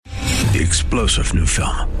The explosive new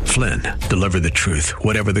film, Flynn, deliver the truth,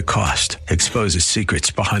 whatever the cost, exposes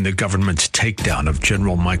secrets behind the government's takedown of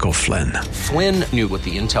General Michael Flynn. Flynn knew what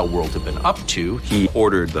the intel world had been up to. He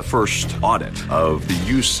ordered the first audit of the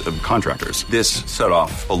use of contractors. This set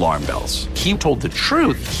off alarm bells. He told the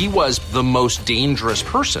truth. He was the most dangerous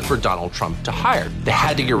person for Donald Trump to hire. They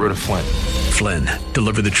had to get rid of Flynn. Flynn,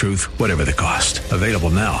 deliver the truth, whatever the cost. Available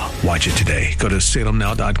now. Watch it today. Go to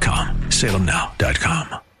salemnow.com.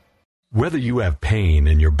 salemnow.com. Whether you have pain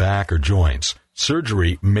in your back or joints,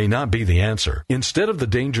 surgery may not be the answer. Instead of the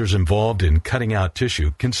dangers involved in cutting out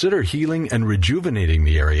tissue, consider healing and rejuvenating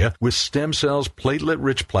the area with stem cells,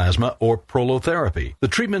 platelet-rich plasma, or prolotherapy. The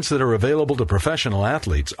treatments that are available to professional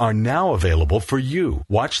athletes are now available for you.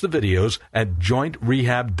 Watch the videos at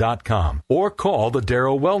jointrehab.com or call the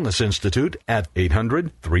Darrow Wellness Institute at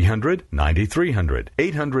 800-300-9300.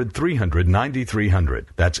 800-300-9300.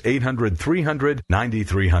 That's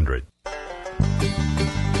 800-300-9300.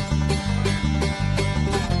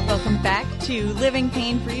 Welcome back to Living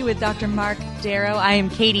Pain-Free with Dr. Mark Darrow. I am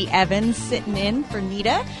Katie Evans, sitting in for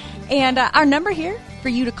Nita. And our number here for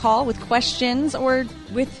you to call with questions or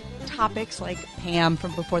with topics like Pam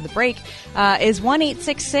from before the break is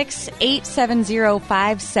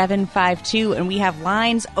 1-866-870-5752. And we have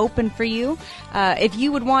lines open for you. If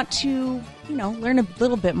you would want to learn a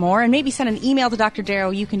little bit more and maybe send an email to Dr. Darrow,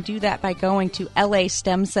 you can do that by going to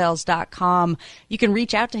lastemcells.com. You can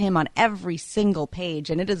reach out to him on every single page,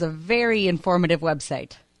 and it is a very informative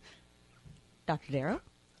website. Dr. Darrow?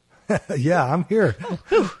 Yeah, I'm here.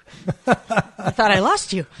 I thought I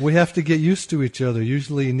lost you. We have to get used to each other.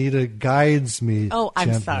 Usually Nita guides me. Oh,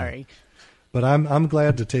 I'm sorry. But I'm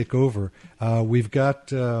glad to take over. We've got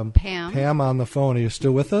Pam on the phone. Are you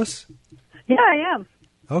still with us? Yeah, I am.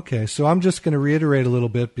 Okay, so I'm just going to reiterate a little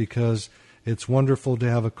bit because it's wonderful to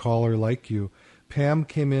have a caller like you. Pam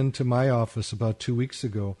came into my office about 2 weeks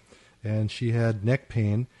ago, and she had neck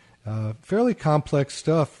pain, fairly complex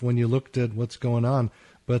stuff when you looked at what's going on.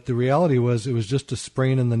 But the reality was it was just a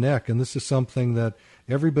sprain in the neck, and this is something that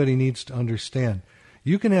everybody needs to understand.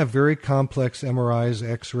 You can have very complex MRIs,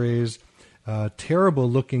 X-rays,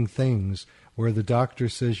 terrible-looking things where the doctor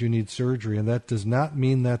says you need surgery, and that does not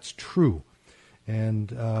mean that's true.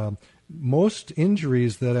 And most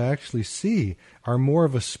injuries that I actually see are more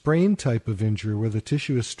of a sprain type of injury where the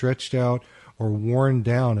tissue is stretched out or worn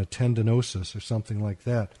down, a tendinosis or something like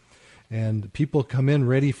that. And people come in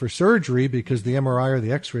ready for surgery because the MRI or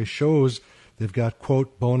the X-ray shows they've got,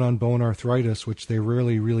 quote, bone-on-bone arthritis, which they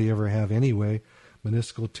rarely really ever have anyway,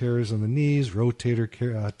 meniscal tears in the knees, rotator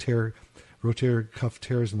cuff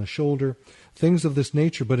tears in the shoulder, things of this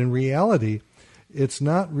nature. But in reality, it's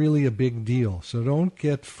not really a big deal. So don't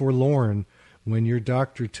get forlorn when your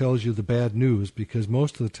doctor tells you the bad news, because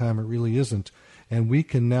most of the time it really isn't. And we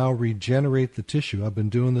can now regenerate the tissue. I've been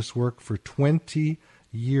doing this work for 20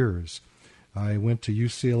 years. I went to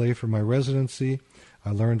UCLA for my residency.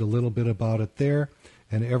 I learned a little bit about it there.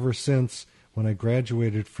 And ever since, when I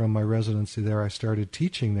graduated from my residency there, I started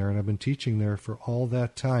teaching there. And I've been teaching there for all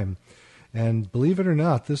that time. And believe it or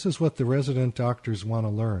not, this is what the resident doctors want to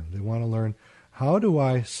learn. They want to learn, how do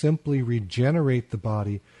I simply regenerate the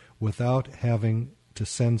body without having to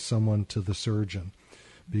send someone to the surgeon?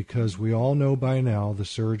 Because we all know by now the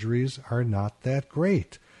surgeries are not that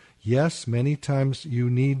great. Yes, many times you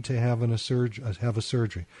need to have a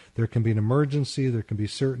surgery. There can be an emergency. There can be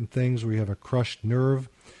certain things where you have a crushed nerve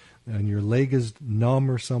and your leg is numb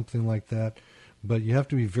or something like that. But you have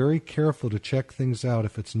to be very careful to check things out.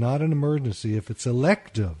 If it's not an emergency, if it's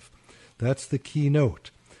elective, that's the key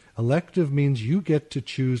note. Elective means you get to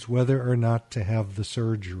choose whether or not to have the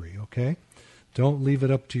surgery, okay? Don't leave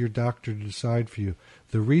it up to your doctor to decide for you.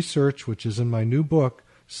 The research, which is in my new book,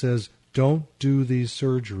 says don't do these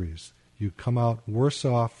surgeries. You come out worse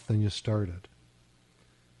off than you started.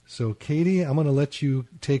 So, Katie, I'm going to let you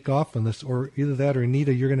take off on this, or either that or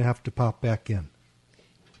Nita, you're going to have to pop back in.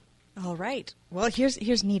 All right. Well,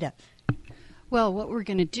 here's Nita. Well, what we're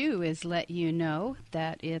going to do is let you know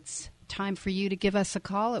that it's time for you to give us a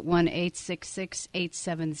call at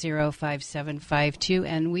 1-866-870-5752.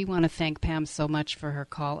 And we want to thank Pam so much for her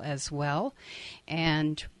call as well.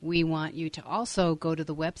 And we want you to also go to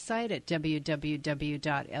the website at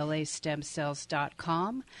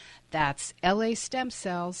www.lastemcells.com. That's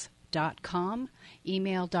lastemcells.com.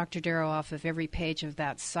 Email Dr. Darrow off of every page of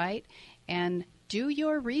that site. And do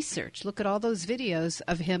your research. Look at all those videos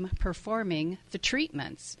of him performing the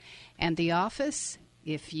treatments. And the office,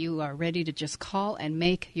 if you are ready to just call and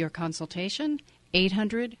make your consultation,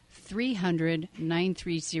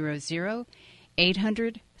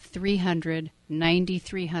 800-300-9300,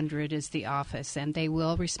 800-300-9300 is the office, and they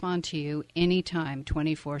will respond to you anytime,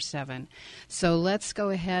 24/7. So let's go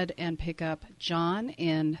ahead and pick up John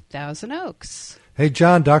in Thousand Oaks. Hey,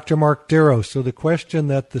 John, Dr. Mark Darrow. So the question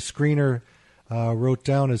that the screener wrote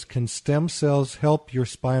down is, can stem cells help your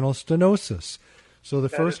spinal stenosis? So the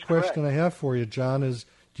first question I have for you, John, is,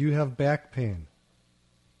 do you have back pain?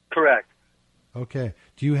 Correct. Okay.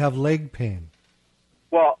 Do you have leg pain?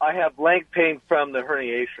 Well, I have leg pain from the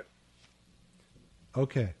herniation.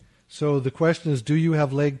 Okay. So the question is, do you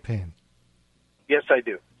have leg pain? Yes, I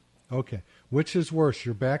do. Okay. Which is worse,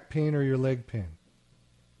 your back pain or your leg pain?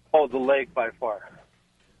 Oh, the leg by far.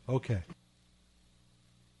 Okay.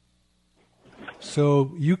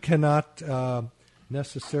 So you cannot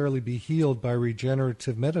necessarily be healed by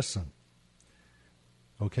regenerative medicine.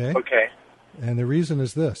 Okay? Okay. And the reason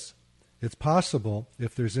is this. It's possible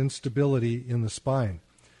if there's instability in the spine.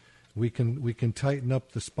 We can tighten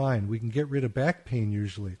up the spine. We can get rid of back pain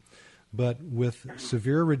usually. But with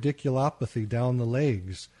severe radiculopathy down the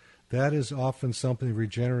legs, that is often something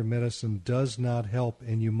regenerative medicine does not help,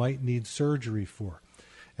 and you might need surgery for.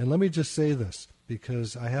 And let me just say this,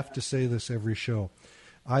 because I have to say this every show.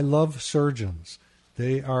 I love surgeons.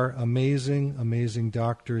 They are amazing, amazing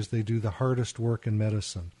doctors. They do the hardest work in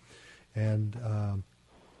medicine. And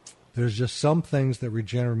there's just some things that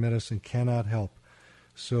regenerative medicine cannot help.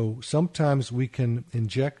 So sometimes we can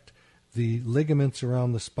inject the ligaments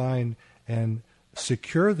around the spine and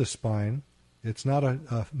secure the spine. It's not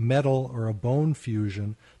a metal or a bone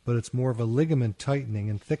fusion, but it's more of a ligament tightening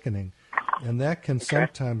and thickening. And that can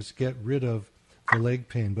sometimes get rid of the leg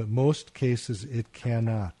pain, but most cases it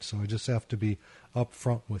cannot. So I just have to be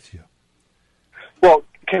upfront with you. Well,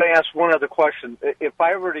 can I ask one other question? If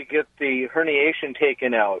I were to get the herniation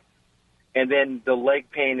taken out and then the leg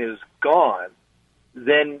pain is gone,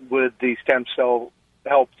 then would the stem cell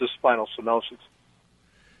help the spinal stenosis?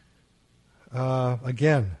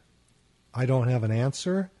 Again, I don't have an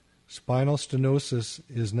answer. Spinal stenosis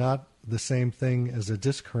is not the same thing as a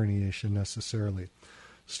disc herniation necessarily.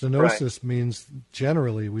 Stenosis means,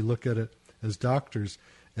 generally, we look at it as doctors,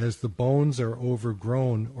 as the bones are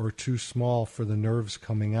overgrown or too small for the nerves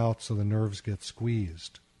coming out, so the nerves get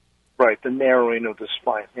squeezed. Right, the narrowing of the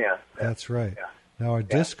spine, yeah. That's right. Yeah. Now, a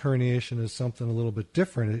disc herniation is something a little bit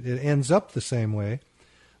different. It ends up the same way,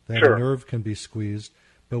 that Sure. a nerve can be squeezed,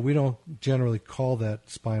 but we don't generally call that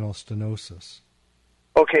spinal stenosis.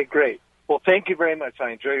 Okay, great. Well, thank you very much.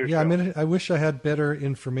 I enjoy your show. Yeah, I mean, I wish I had better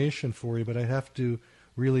information for you, but I have to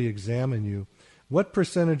really examine you. What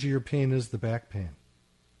percentage of your pain is the back pain?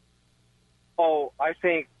 Oh, I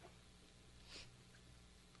think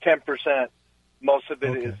 10%. Most of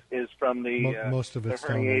it is from the, most of the it's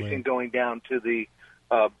down the herniation leg. going down to the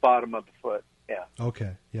bottom of the foot. Yeah.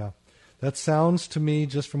 Okay, yeah. That sounds to me,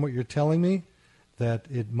 just from what you're telling me, that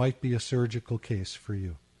it might be a surgical case for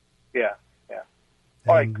you. Yeah, yeah.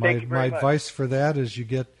 All right, And thank you very my much. advice for that is you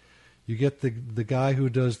get the guy who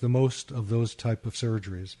does the most of those type of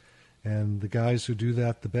surgeries. And the guys who do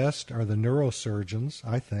that the best are the neurosurgeons,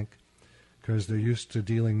 I think, because they're used to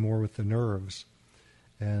dealing more with the nerves.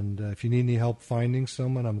 And if you need any help finding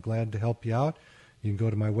someone, I'm glad to help you out. You can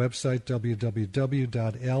go to my website,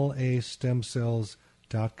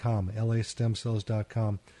 www.lastemcells.com,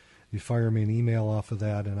 lastemcells.com. You fire me an email off of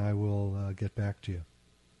that, and I will get back to you.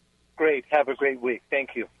 Great. Have a great week.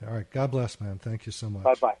 Thank you. All right. God bless, man. Thank you so much.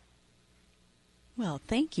 Bye-bye. Well,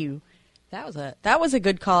 thank you. That was a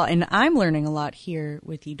good call, and I'm learning a lot here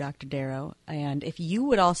with you, Dr. Darrow. And if you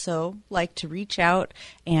would also like to reach out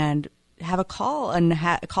and have a call and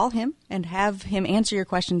call him and have him answer your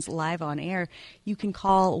questions live on air, you can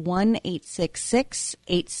call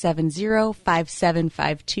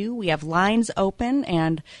 1-866-870-5752. We have lines open,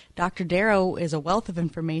 and Dr. Darrow is a wealth of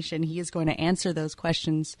information. He is going to answer those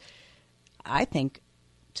questions, I think,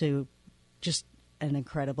 to just an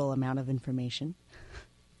incredible amount of information.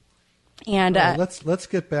 And let's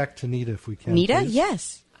get back to Nita if we can. Nita, please.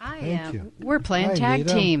 yes. Thank you. We're playing Hi, tag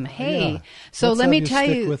Nita. team. Hey, Yeah. so Let's let have me you tell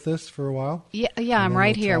stick you. with this for a while. Yeah, And I'm then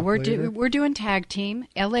right we'll here. talk later. We're doing tag team.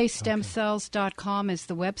 LAStemcells.com is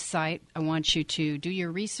the website. I want you to do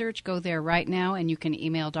your research. Go there right now, and you can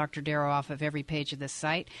email Dr. Darrow off of every page of the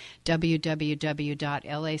site,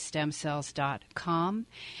 www.lastemcells.com.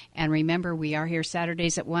 And remember, we are here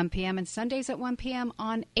Saturdays at 1 p.m. and Sundays at 1 p.m.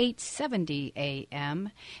 on 870 a.m.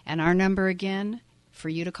 And our number again, for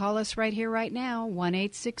you to call us right here, right now,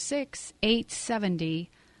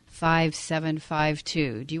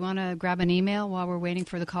 1-866-870-5752. Do you want to grab an email while we're waiting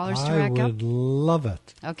for the callers to rack up? I would love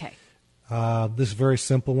it. Okay. This is a very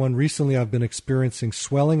simple one. Recently, I've been experiencing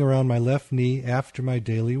swelling around my left knee after my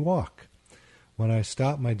daily walk. When I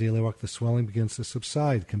stop my daily walk, the swelling begins to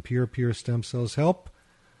subside. Can peer-to-peer stem cells help?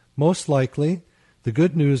 Most likely. The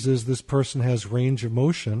good news is this person has range of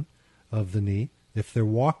motion of the knee. If they're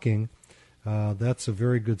walking, that's a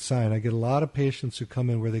very good sign. I get a lot of patients who come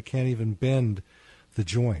in where they can't even bend the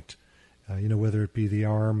joint, whether it be the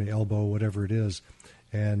arm, the elbow, whatever it is.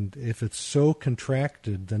 And if it's so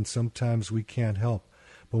contracted, then sometimes we can't help.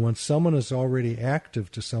 But when someone is already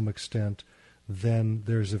active to some extent, then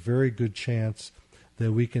there's a very good chance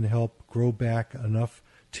that we can help grow back enough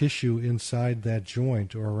tissue inside that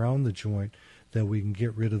joint or around the joint that we can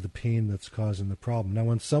get rid of the pain that's causing the problem. Now,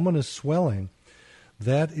 when someone is swelling,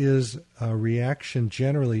 that is a reaction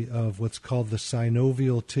generally of what's called the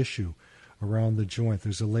synovial tissue around the joint.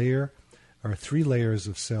 There's a layer, or 3 layers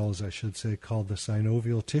of cells, I should say, called the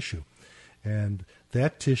synovial tissue. And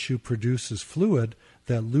that tissue produces fluid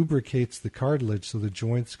that lubricates the cartilage so the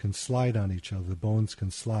joints can slide on each other, the bones can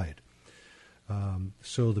slide.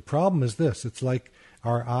 So the problem is this. It's like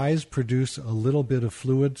our eyes produce a little bit of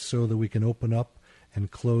fluid so that we can open up and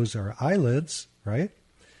close our eyelids, right?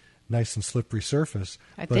 Nice and slippery surface.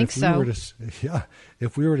 I think so.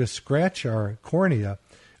 If we were to scratch our cornea,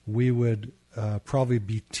 we would probably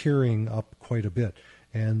be tearing up quite a bit.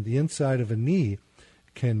 And the inside of a knee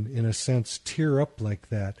can, in a sense, tear up like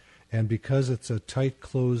that. And because it's a tight,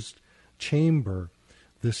 closed chamber,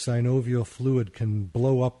 this synovial fluid can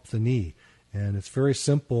blow up the knee. And it's very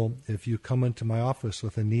simple. If you come into my office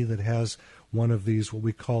with a knee that has one of these, what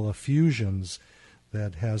we call effusions,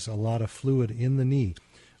 that has a lot of fluid in the knee,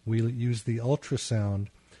 we use the ultrasound,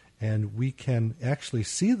 and we can actually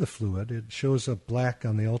see the fluid. It shows up black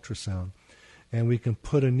on the ultrasound. And we can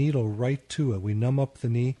put a needle right to it. We numb up the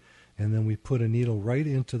knee, and then we put a needle right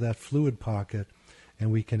into that fluid pocket,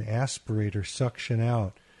 and we can aspirate or suction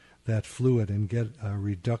out that fluid and get a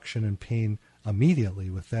reduction in pain immediately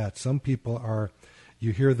with that. Some people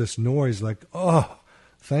you hear this noise like, oh,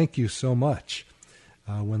 thank you so much,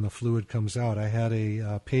 when the fluid comes out. I had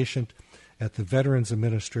a patient at the Veterans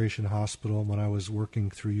Administration Hospital when I was working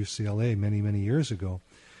through UCLA many, many years ago,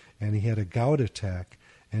 and he had a gout attack,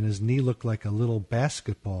 and his knee looked like a little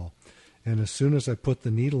basketball. And as soon as I put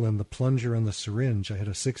the needle in the plunger and the syringe, I had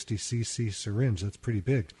a 60 cc syringe, that's pretty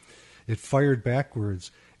big. It fired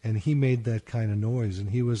backwards, and he made that kind of noise,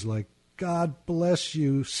 and he was like, God bless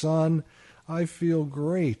you, son. I feel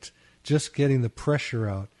great. Just getting the pressure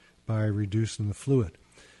out by reducing the fluid.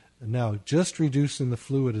 Now, just reducing the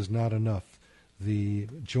fluid is not enough. The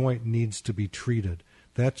joint needs to be treated.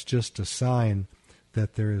 That's just a sign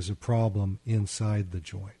that there is a problem inside the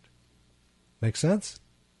joint. Make sense?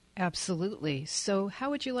 Absolutely. So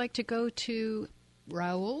how would you like to go to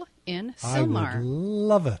Raul in Silmar? I would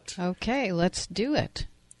love it. Okay, let's do it.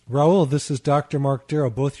 Raul, this is Dr. Mark Darrow.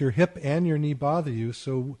 Both your hip and your knee bother you,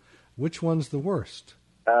 so which one's the worst?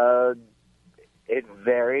 It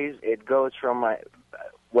varies. It goes from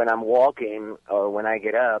when I'm walking or when I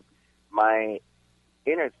get up, my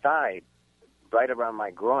inner thigh, right around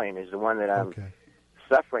my groin, is the one that I'm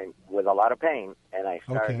suffering with a lot of pain. And I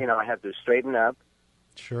start, I have to straighten up.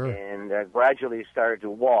 Sure. And gradually started to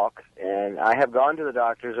walk. And I have gone to the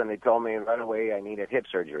doctors, and they told me right away I needed hip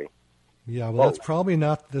surgery. Yeah, well, that's probably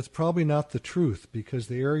not the truth, because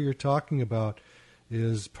the area you're talking about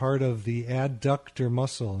is part of the adductor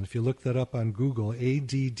muscle. And if you look that up on Google,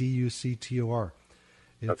 ADDUCTOR,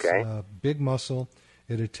 it's a big muscle.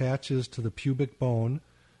 It attaches to the pubic bone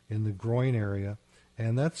in the groin area,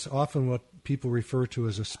 and that's often what people refer to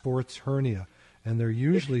as a sports hernia, and they're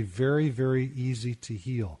usually very, very easy to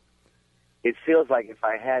heal. It feels like if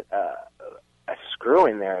I had a screw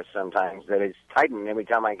in there sometimes, that it's tightened every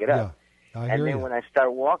time I get up. And then when I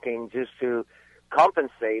start walking, just to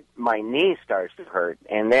compensate, my knee starts to hurt.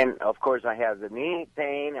 And then, of course, I have the knee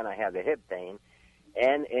pain and I have the hip pain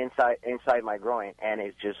and inside my groin. And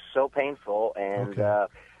it's just so painful. And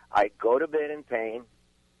I go to bed in pain,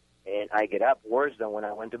 and I get up worse than when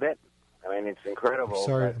I went to bed. I mean, it's incredible.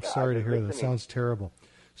 I'm sorry to hear that. Sounds terrible.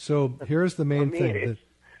 So here's the main thing.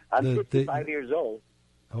 I'm 55 years old.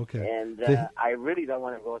 Okay. And I really don't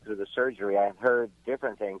want to go through the surgery. I've heard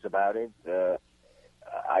different things about it.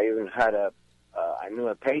 I even had I knew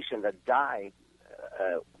a patient that died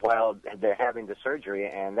while they're having the surgery,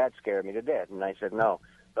 and that scared me to death. And I said no.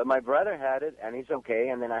 But my brother had it, and he's okay.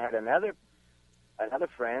 And then I had another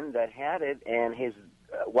friend that had it, and his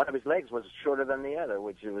one of his legs was shorter than the other,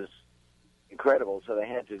 which was incredible. So they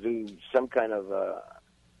had to do some kind of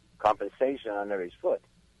compensation under his foot.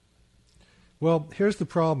 Well, here's the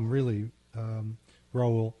problem, really,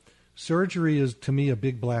 Raul. Surgery is, to me, a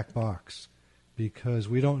big black box because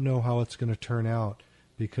we don't know how it's going to turn out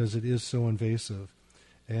because it is so invasive.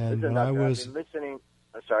 And Listen, when doctor, I was...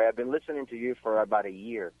 I've been listening to you for about a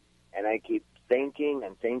year, and I keep thinking,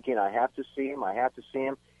 I have to see him.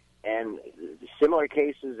 And similar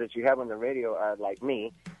cases that you have on the radio are like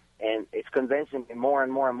me, and it's convincing me more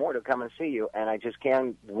and more and more to come and see you, and I just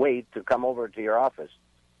can't wait to come over to your office.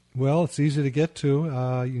 Well, it's easy to get to.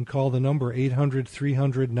 You can call the number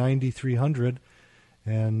 800-300-9300.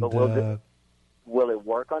 And will it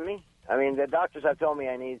work on me? I mean, the doctors have told me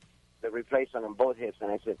I need the replacement on both hips,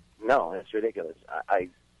 and I said, no, it's ridiculous. I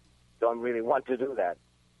don't really want to do that.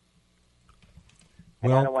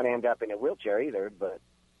 And I don't want to end up in a wheelchair either, but...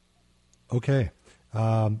 Okay.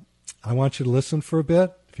 I want you to listen for a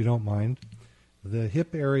bit, if you don't mind. The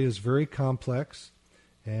hip area is very complex,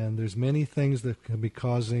 and there's many things that can be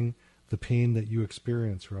causing the pain that you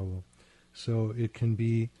experience, Raul. So it can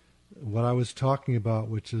be what I was talking about,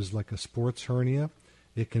 which is like a sports hernia.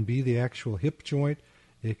 It can be the actual hip joint.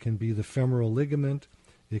 It can be the femoral ligament.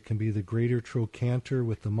 It can be the greater trochanter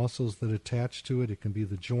with the muscles that attach to it. It can be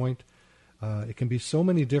the joint. It can be so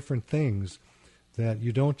many different things that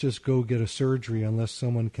you don't just go get a surgery unless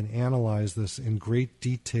someone can analyze this in great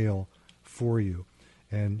detail for you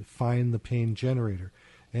and find the pain generator.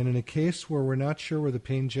 And in a case where we're not sure where the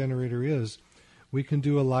pain generator is, we can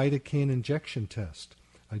do a lidocaine injection test.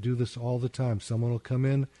 I do this all the time. Someone will come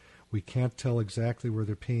in, we can't tell exactly where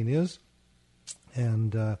their pain is,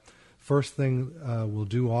 and first thing we'll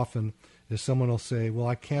do often is someone will say, well,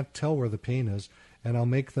 I can't tell where the pain is, and I'll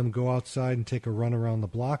make them go outside and take a run around the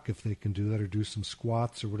block if they can do that, or do some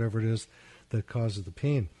squats or whatever it is that causes the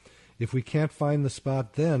pain. If we can't find the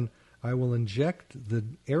spot, then I will inject the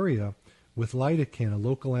area with lidocaine, a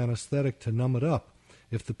local anesthetic, to numb it up.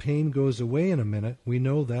 If the pain goes away in a minute, we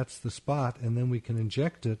know that's the spot, and then we can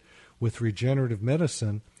inject it with regenerative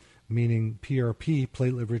medicine, meaning PRP,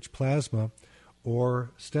 platelet-rich plasma,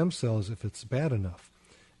 or stem cells if it's bad enough.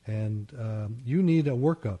 And you need a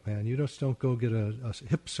workup, man. You just don't go get a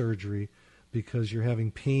hip surgery because you're having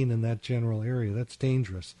pain in that general area. That's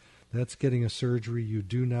dangerous. That's getting a surgery you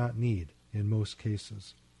do not need in most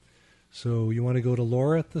cases. So you want to go to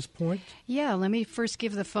Laura at this point? Yeah, let me first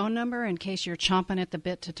give the phone number in case you're chomping at the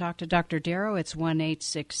bit to talk to Dr. Darrow. It's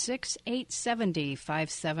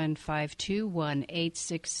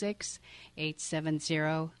 1-866-870-5752,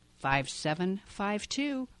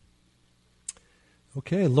 1-866-870-5752.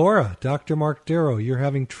 Okay, Laura, Dr. Mark Darrow, you're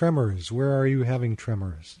having tremors. Where are you having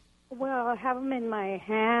tremors? Well, I have them in my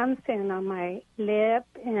hands and on my lip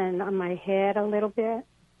and on my head a little bit.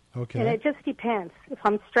 Okay. And it just depends. If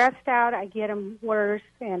I'm stressed out, I get them worse.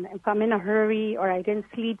 And if I'm in a hurry or I didn't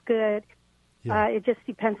sleep good, it just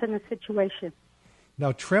depends on the situation.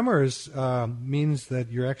 Now, tremors means that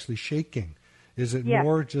you're actually shaking. Is it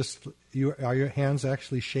more just, are your hands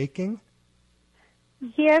actually shaking?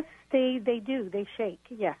 Yes, they do. They shake,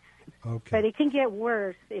 yes. Okay. But it can get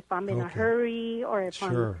worse if I'm in a hurry or if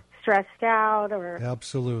I'm stressed out.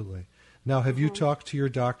 Absolutely. Now, have you talked to your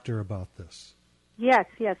doctor about this? Yes.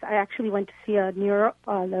 I actually went to see the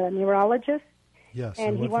neurologist. Yes.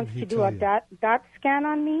 And he wants to do a dot scan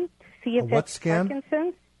on me to see if it's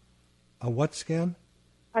Parkinson's. A what scan?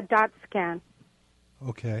 A dot scan.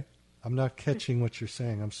 Okay. I'm not catching what you're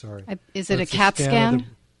saying. I'm sorry. Is it a CAT scan?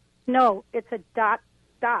 No, it's a dot,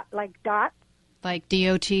 like dot. Like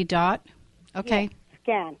DOT dot? Okay. Yes,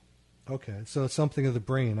 scan. Okay, so it's something of the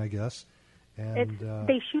brain, I guess. And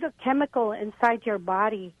they shoot a chemical inside your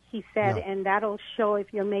body, he said, and that'll show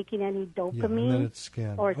if you're making any dopamine and then it's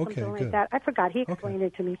scanned. or something like that. I forgot. He explained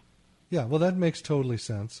it to me. Yeah, well, that makes totally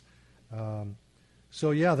sense.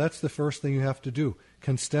 So, that's the first thing you have to do.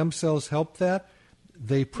 Can stem cells help that?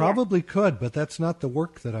 They probably could, but that's not the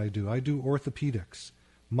work that I do. I do orthopedics,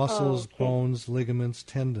 muscles, bones, ligaments,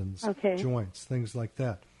 tendons, joints, things like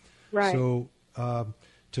that. Right. So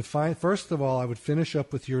first of all, I would finish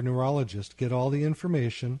up with your neurologist, get all the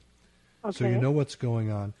information so you know what's going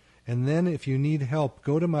on. And then if you need help,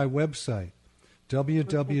 go to my website,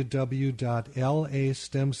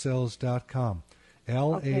 www.lastemcells.com,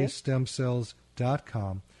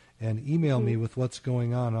 lastemcells.com, and email me with what's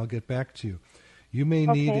going on. I'll get back to you. You may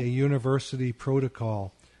need a university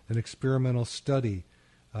protocol, an experimental study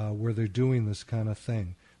where they're doing this kind of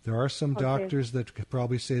thing. There are some doctors that could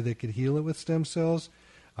probably say they could heal it with stem cells.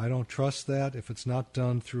 I don't trust that if it's not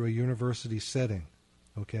done through a university setting,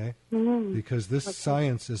 because this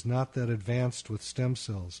science is not that advanced with stem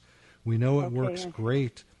cells. We know it works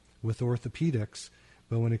great with orthopedics,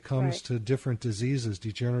 but when it comes to different diseases,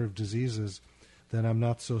 degenerative diseases, then I'm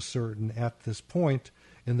not so certain at this point.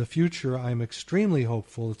 In the future, I'm extremely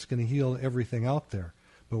hopeful it's going to heal everything out there,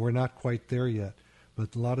 but we're not quite there yet.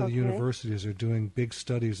 But a lot of the universities are doing big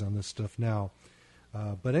studies on this stuff now.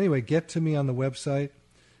 But anyway, get to me on the website.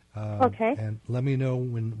 Okay. And let me know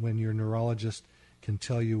when your neurologist can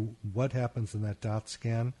tell you what happens in that DOT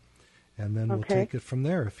scan, and then we'll take it from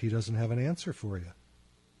there if he doesn't have an answer for you.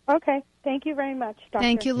 Okay. Thank you very much, Doctor.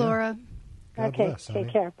 Thank you, Laura. God bless, honey.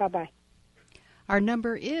 Take care. Bye-bye. Our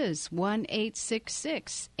number is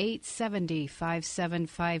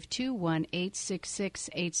 1-866-870-5752,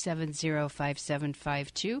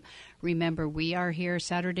 1-866-870-5752. Remember, we are here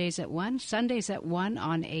Saturdays at 1, Sundays at 1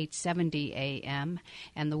 on 870 AM.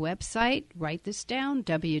 And the website, write this down,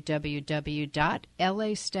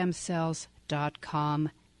 www.lastemcells.com,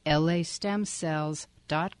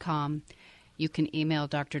 lastemcells.com. You can email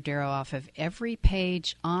Dr. Darrow off of every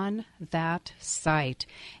page on that site.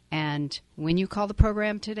 And when you call the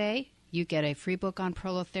program today, you get a free book on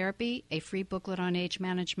prolotherapy, a free booklet on age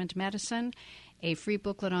management medicine, a free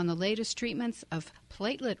booklet on the latest treatments of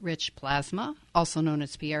platelet-rich plasma, also known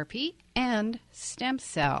as PRP, and stem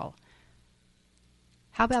cell.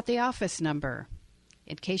 How about the office number?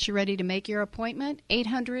 In case you're ready to make your appointment,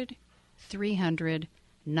 800-300-9300,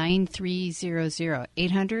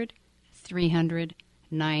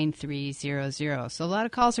 800-300-9300. So a lot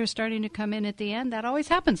of calls are starting to come in at the end. That always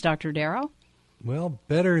happens, Dr. Darrow. Well,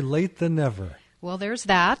 better late than never. Well, there's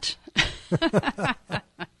that.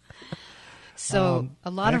 So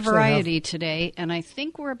a lot of variety today, and I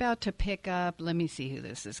think we're about to pick up, let me see who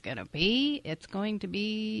this is going to be. It's going to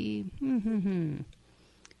be,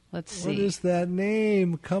 let's see. What is that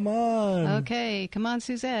name? Come on. Okay, come on,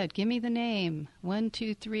 Suzette. Give me the name. 1,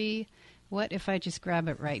 2, 3. What if I just grab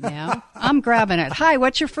it right now? I'm grabbing it. Hi,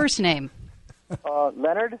 what's your first name?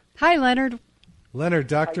 Leonard. Hi, Leonard. Leonard,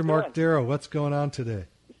 Dr. Mark Darrow, what's going on today?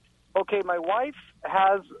 Okay, my wife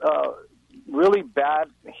has a really bad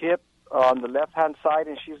hip on the left-hand side,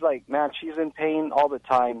 and she's like, man, she's in pain all the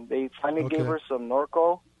time. They finally gave her some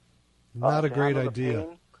Norco. Not a great idea.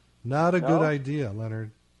 Not a good idea,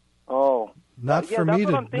 Leonard. Oh. Not for me.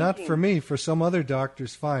 Not for me. For some other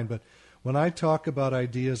doctors, fine. But when I talk about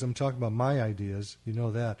ideas, I'm talking about my ideas. You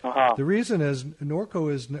know that. The reason is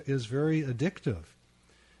Norco is very addictive.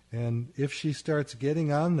 And if she starts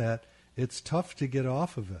getting on that, it's tough to get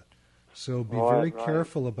off of it. So be very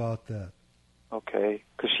careful about that. Okay,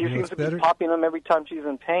 because she seems to be popping them every time she's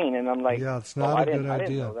in pain, and I'm like, yeah, it's not a good idea. I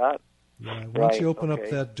didn't know that. Yeah, once you open up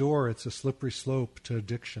that door, it's a slippery slope to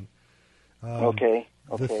addiction. Okay.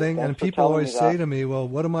 The thing, and people always say to me, well,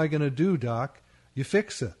 what am I going to do, Doc? You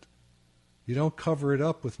fix it. You don't cover it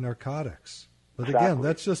up with narcotics. But again,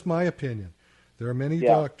 that's just my opinion. There are many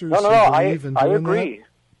doctors who believe in doing that.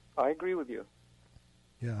 I agree with you.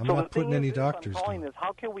 Yeah, I'm not putting any doctors down. I'm calling is,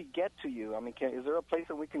 how can we get to you? I mean, is there a place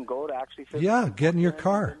that we can go to actually fix Yeah, get in your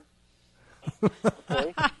car.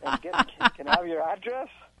 Okay. And can I have your address?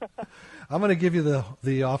 I'm going to give you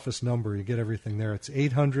the office number. You get everything there. It's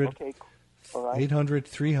 800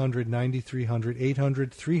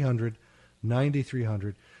 800-300-9300,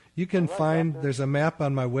 800-300-9300. You can find, there's a map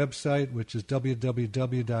on my website, which is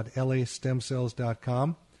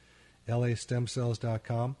www.lastemcells.com,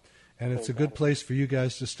 lastemcells.com. And it's a good place for you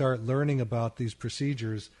guys to start learning about these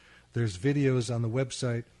procedures. There's videos on the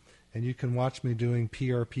website, and you can watch me doing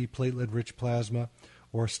PRP, platelet-rich plasma,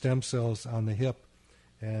 or stem cells on the hip,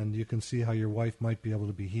 and you can see how your wife might be able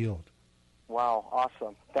to be healed. Wow,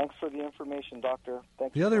 awesome. Thanks for the information, Doctor.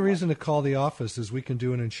 Thank you. The other reason to call the office is we can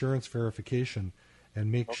do an insurance verification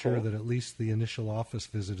and make sure that at least the initial office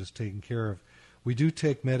visit is taken care of. We do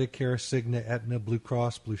take Medicare, Cigna, Aetna, Blue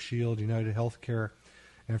Cross, Blue Shield, United Healthcare.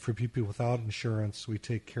 And for people without insurance, we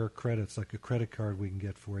take care credits, like a credit card we can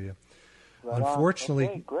get for you.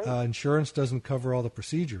 Unfortunately, insurance doesn't cover all the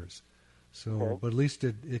procedures. So, but at least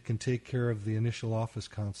it can take care of the initial office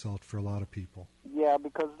consult for a lot of people. Yeah,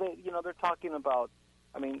 because they're talking about,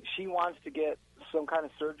 I mean, she wants to get some kind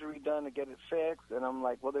of surgery done to get it fixed, and I'm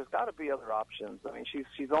like, well, there's got to be other options. I mean,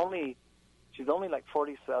 she's only like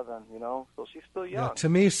 47, so she's still young. Yeah, to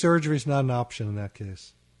me, surgery's not an option in that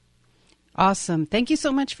case. Awesome. Thank you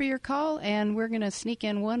so much for your call, and we're going to sneak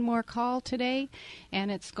in one more call today, and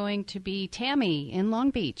it's going to be Tammy in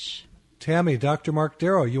Long Beach. Tammy, Dr. Mark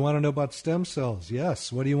Darrow, you want to know about stem cells?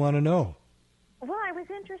 Yes. What do you want to know? Well, I was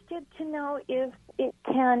interested to know if it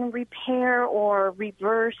can repair or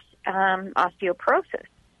reverse osteoporosis.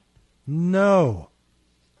 No.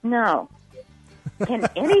 No. Can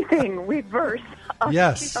anything reverse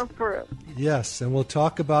osteoporosis? Yes, and we'll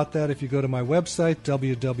talk about that if you go to my website,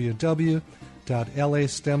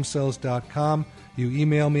 www.lastemcells.com. You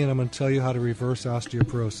email me, and I'm going to tell you how to reverse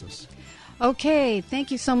osteoporosis. Okay, thank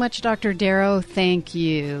you so much, Dr. Darrow. Thank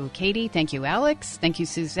you, Katie. Thank you, Alex. Thank you,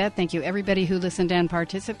 Suzette. Thank you, everybody who listened and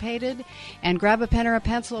participated. And grab a pen or a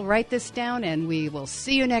pencil, write this down, and we will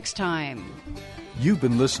see you next time. You've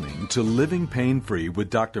been listening to Living Pain-Free with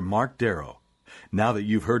Dr. Mark Darrow. Now that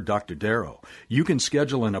you've heard Dr. Darrow, you can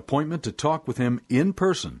schedule an appointment to talk with him in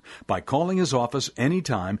person by calling his office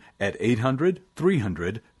anytime at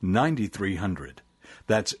 800-300-9300.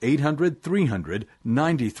 That's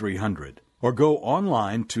 800-300-9300. Or go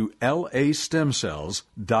online to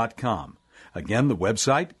lastemcells.com. Again, the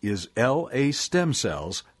website is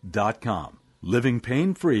lastemcells.com. Living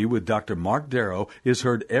Pain-Free with Dr. Mark Darrow is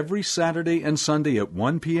heard every Saturday and Sunday at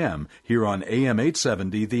 1 p.m. here on AM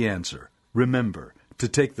 870 The Answer. Remember, to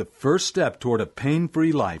take the first step toward a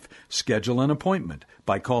pain-free life, schedule an appointment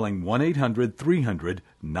by calling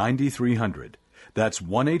 1-800-300-9300. That's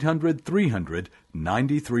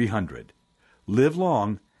 1-800-300-9300. Live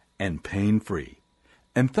long and pain-free.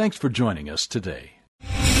 And thanks for joining us today.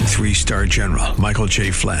 3-star General Michael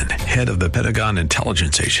J. Flynn, head of the Pentagon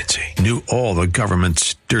Intelligence Agency, knew all the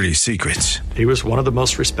government's dirty secrets. He was one of the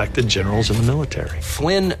most respected generals in the military.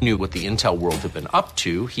 Flynn knew what the intel world had been up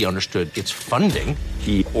to. He understood its funding.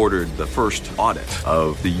 He ordered the first audit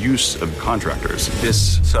of the use of contractors.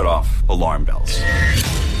 This set off alarm bells.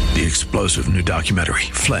 The explosive new documentary,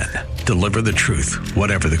 Flynn, Deliver the Truth,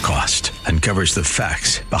 Whatever the Cost, uncovers the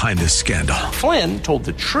facts behind this scandal. Flynn told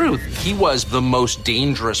the truth. He was the most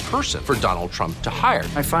dangerous person for Donald Trump to hire.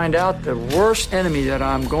 I find out the worst enemy that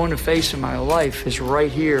I'm going to face in my life is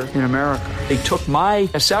right here in America. They took my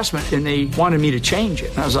assessment and they wanted me to change it.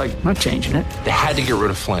 And I was like, I'm not changing it. They had to get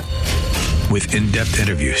rid of Flynn. With in-depth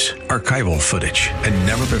interviews, archival footage, and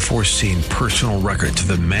never-before-seen personal records of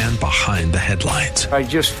the man behind the headlines. I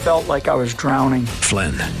just felt like I was drowning.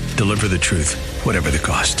 Flynn, Deliver the Truth, Whatever the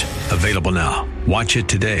Cost. Available now. Watch it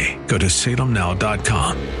today. Go to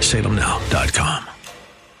salemnow.com. salemnow.com.